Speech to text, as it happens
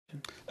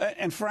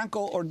And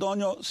Franco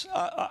Ordonez,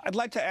 I'd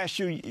like to ask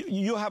you,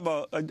 you have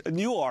a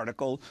new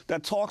article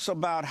that talks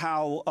about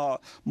how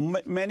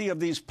many of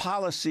these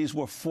policies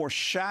were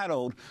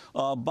foreshadowed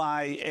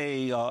by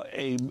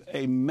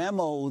a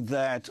memo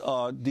that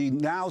the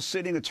now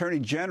sitting Attorney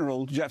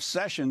General, Jeff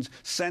Sessions,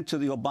 sent to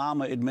the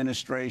Obama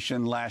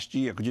administration last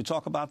year. Could you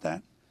talk about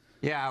that?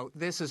 Yeah,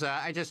 this is.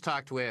 I just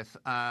talked with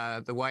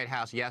the White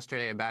House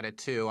yesterday about it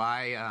too.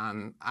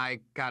 I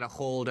got a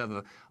hold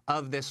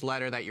of this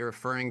letter that you're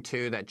referring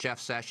to that Jeff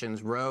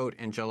Sessions wrote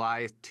in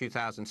July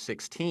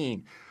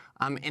 2016,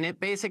 and it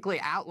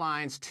basically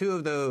outlines two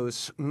of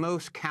those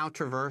most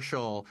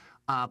controversial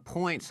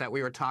points that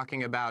we were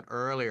talking about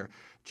earlier.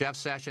 Jeff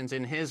Sessions,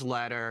 in his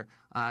letter,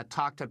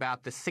 talked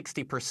about the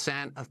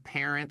 60% of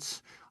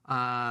parents.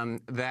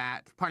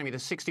 The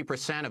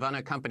 60% of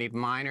unaccompanied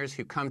minors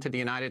who come to the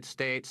United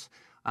States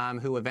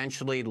who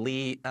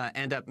eventually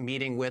end up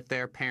meeting with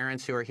their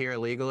parents who are here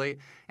illegally.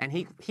 And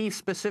he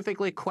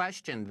specifically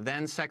questioned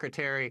then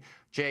Secretary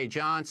Jay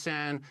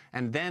Johnson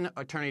and then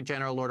Attorney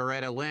General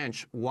Loretta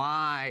Lynch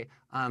why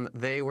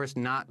they were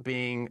not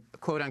being,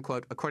 quote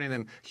unquote, according to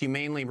them,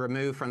 humanely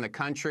removed from the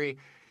country.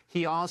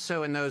 He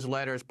also in those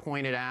letters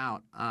pointed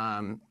out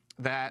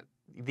that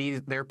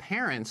their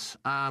parents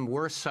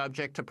were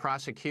subject to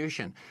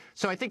prosecution.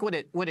 So I think what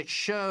it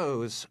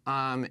shows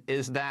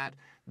is that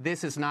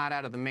this is not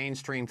out of the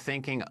mainstream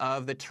thinking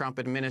of the Trump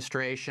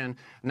administration.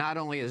 Not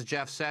only is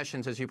Jeff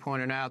Sessions, as you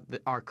pointed out,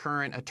 our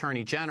current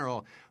Attorney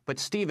General, but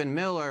Stephen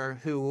Miller,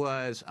 who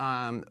was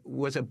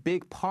a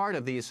big part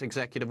of these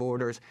executive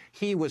orders,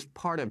 he was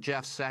part of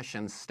Jeff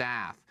Sessions'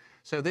 staff.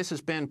 So this has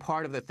been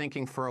part of the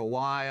thinking for a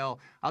while.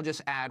 I'll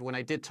just add, when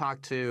I did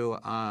talk to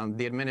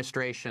the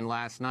administration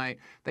last night,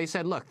 they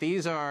said, look,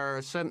 these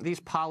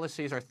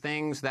policies are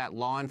things that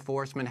law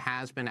enforcement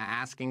has been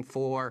asking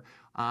for.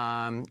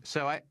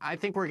 So I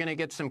think we're going to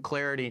get some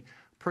clarity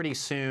pretty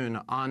soon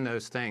on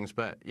those things.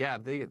 But yeah,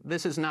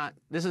 this is not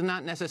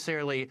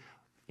necessarily,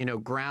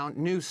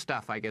 new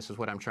stuff, I guess is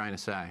what I'm trying to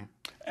say.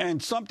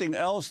 And something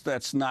else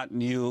that's not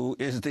new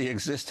is the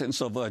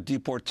existence of a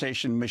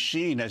deportation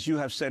machine. As you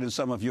have said in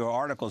some of your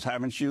articles,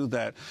 haven't you,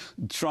 that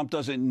Trump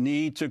doesn't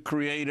need to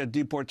create a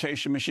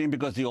deportation machine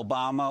because the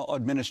Obama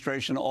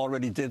administration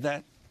already did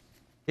that?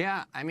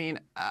 Yeah, I mean,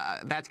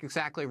 that's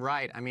exactly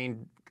right. I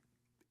mean,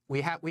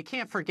 we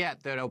can't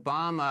forget that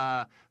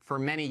Obama, for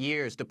many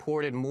years,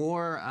 deported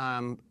more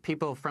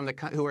people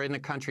who were in the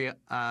country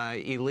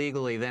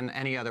illegally than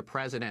any other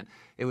president.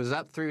 It was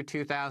up through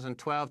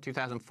 2012,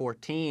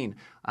 2014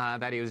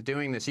 that he was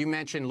doing this. You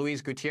mentioned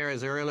Luis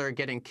Gutierrez earlier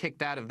getting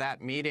kicked out of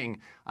that meeting.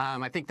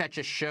 I think that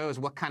just shows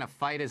what kind of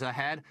fight is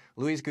ahead.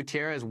 Luis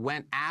Gutierrez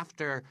went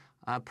after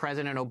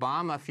President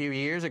Obama a few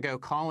years ago,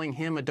 calling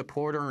him a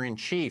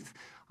deporter-in-chief.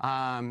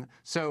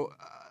 So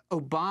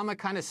Obama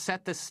kind of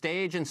set the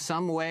stage in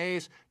some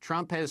ways.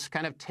 Trump has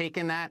kind of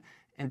taken that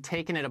and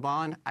taken it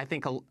on. I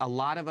think a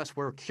lot of us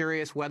were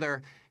curious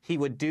whether he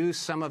would do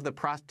some of the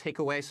take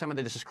away some of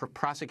the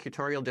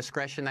prosecutorial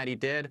discretion that he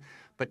did.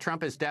 But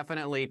Trump has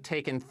definitely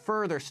taken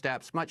further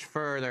steps, much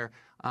further,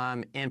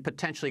 in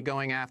potentially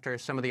going after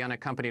some of the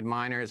unaccompanied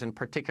minors and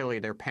particularly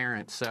their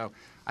parents. So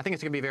I think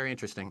it's going to be very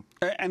interesting.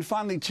 And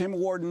finally, Tim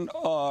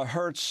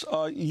Warden-Hertz,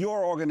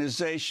 your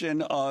organization,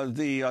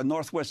 the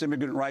Northwest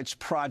Immigrant Rights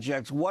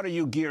Project, what are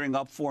you gearing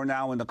up for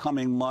now in the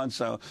coming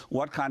months?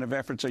 What kind of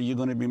efforts are you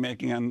going to be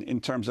making in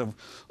terms of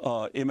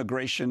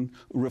immigration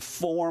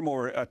reform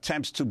or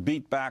attempts to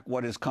beat back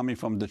what is coming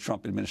from the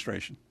Trump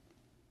administration?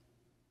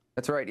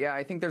 That's right. Yeah,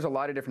 I think there's a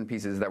lot of different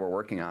pieces that we're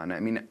working on. I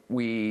mean,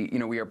 we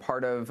are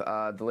part of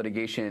the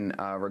litigation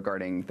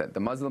regarding the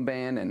Muslim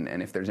ban,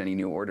 and if there's any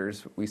new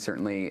orders, we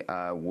certainly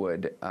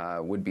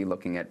would be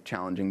looking at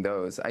challenging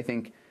those. I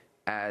think,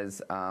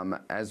 as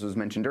was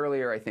mentioned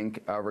earlier, I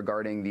think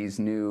regarding these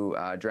new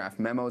draft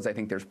memos, I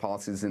think there's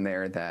policies in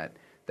there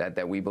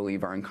that we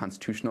believe are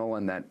unconstitutional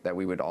and that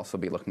we would also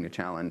be looking to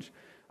challenge.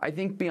 I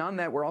think beyond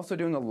that, we're also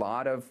doing a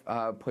lot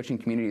of pushing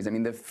communities. I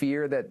mean, the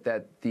fear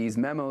that these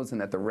memos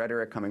and that the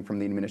rhetoric coming from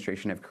the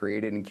administration have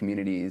created in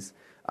communities,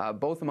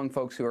 both among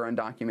folks who are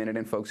undocumented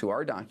and folks who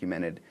are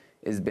documented,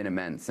 has been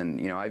immense.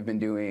 And, I've been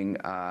doing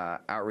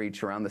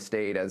outreach around the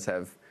state, as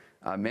have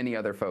many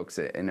other folks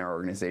in our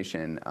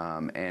organization.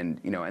 And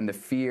the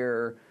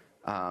fear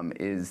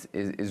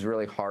is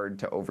really hard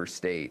to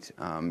overstate.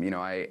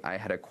 I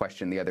had a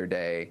question the other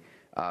day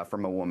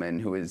from a woman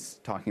who is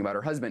talking about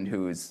her husband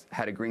who's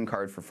had a green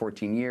card for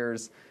 14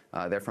 years.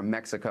 They're from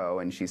Mexico,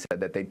 and she said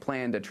that they'd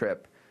planned a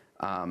trip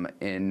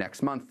in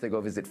next month to go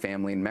visit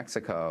family in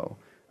Mexico.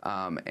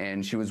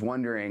 And she was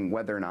wondering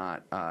whether or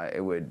not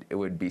it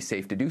would be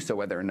safe to do so,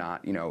 whether or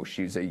not,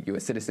 she's a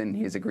U.S. citizen,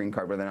 he has a green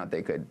card, whether or not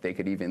they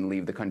could even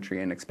leave the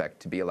country and expect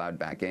to be allowed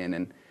back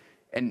in.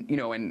 I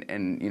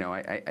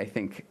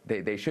think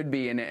they should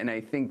be, and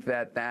I think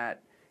that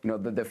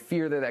the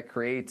fear that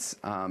creates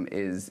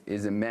is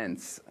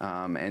immense,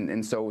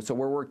 and so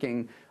we're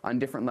working on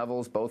different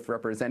levels, both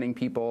representing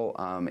people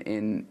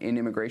in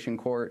immigration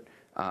court,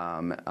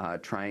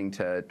 trying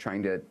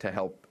to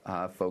help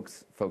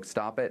folks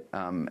stop it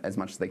as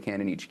much as they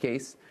can in each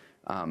case,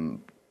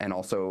 and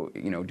also,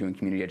 doing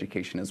community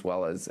education as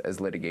well as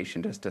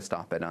litigation just to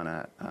stop it on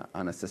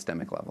a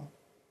systemic level.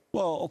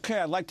 Well, okay,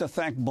 I'd like to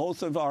thank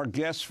both of our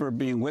guests for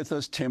being with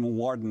us, Tim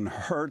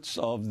Warden-Hertz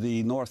of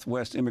the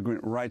Northwest Immigrant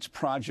Rights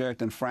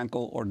Project and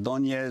Franco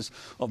Ordonez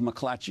of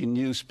McClatchy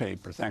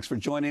Newspaper. Thanks for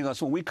joining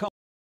us. When we come